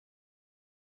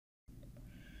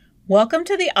Welcome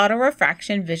to the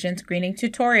Autorefraction vision screening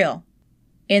tutorial.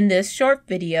 In this short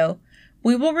video,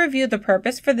 we will review the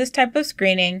purpose for this type of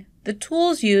screening, the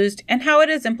tools used, and how it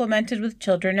is implemented with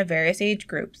children of various age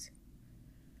groups.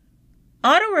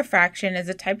 Autorefraction is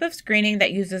a type of screening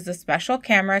that uses a special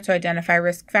camera to identify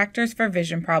risk factors for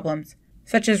vision problems,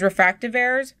 such as refractive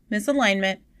errors,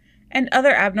 misalignment, and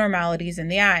other abnormalities in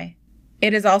the eye.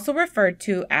 It is also referred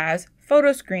to as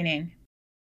photoscreening.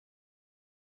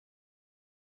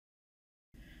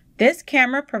 This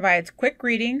camera provides quick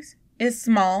readings, is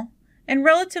small, and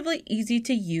relatively easy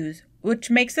to use,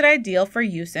 which makes it ideal for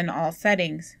use in all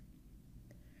settings.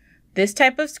 This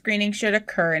type of screening should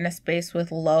occur in a space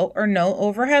with low or no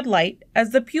overhead light,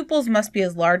 as the pupils must be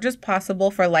as large as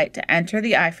possible for light to enter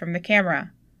the eye from the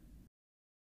camera.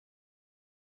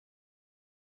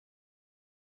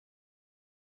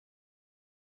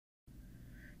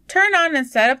 Turn on and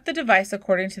set up the device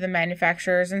according to the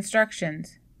manufacturer's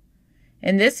instructions.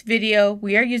 In this video,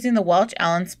 we are using the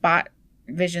Welch-Allyn Spot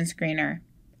Vision Screener.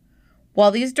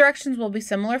 While these directions will be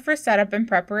similar for setup and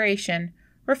preparation,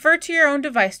 refer to your own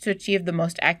device to achieve the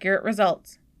most accurate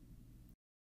results.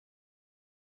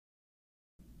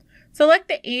 Select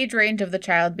the age range of the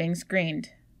child being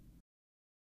screened.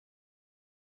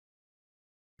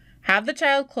 Have the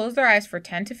child close their eyes for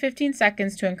 10 to 15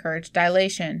 seconds to encourage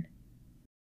dilation.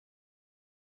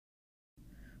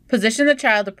 Position the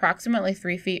child approximately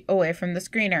 3 feet away from the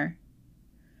screener.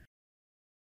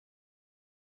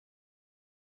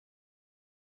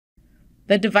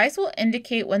 The device will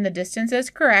indicate when the distance is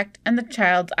correct and the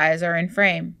child's eyes are in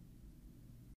frame.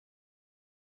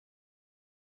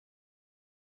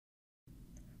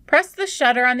 Press the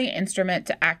shutter on the instrument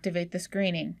to activate the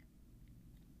screening.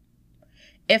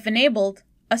 If enabled,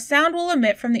 a sound will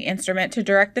emit from the instrument to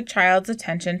direct the child's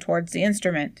attention towards the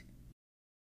instrument.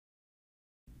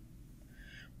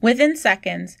 Within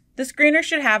seconds, the screener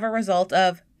should have a result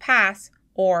of pass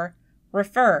or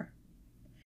refer.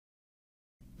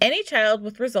 Any child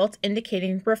with results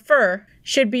indicating refer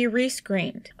should be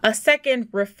rescreened. A second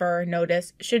refer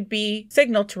notice should be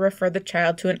signaled to refer the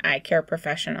child to an eye care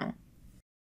professional.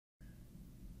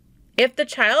 If the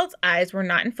child's eyes were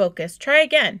not in focus, try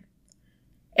again.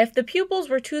 If the pupils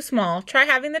were too small, try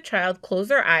having the child close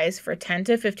their eyes for 10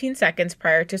 to 15 seconds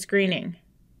prior to screening.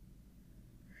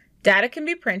 Data can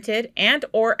be printed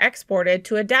and/or exported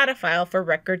to a data file for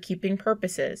record-keeping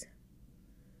purposes.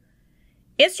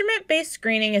 Instrument-based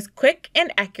screening is quick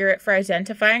and accurate for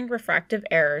identifying refractive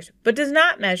errors, but does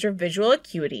not measure visual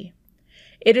acuity.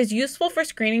 It is useful for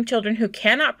screening children who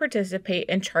cannot participate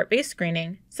in chart-based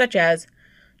screening, such as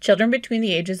children between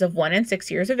the ages of 1 and 6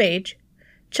 years of age,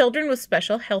 children with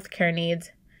special health care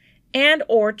needs,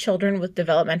 and/or children with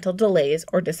developmental delays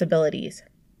or disabilities.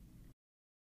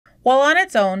 While on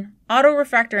its own,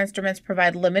 autorefractor instruments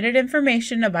provide limited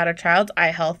information about a child's eye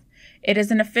health, it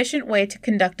is an efficient way to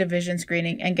conduct a vision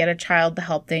screening and get a child the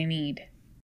help they need.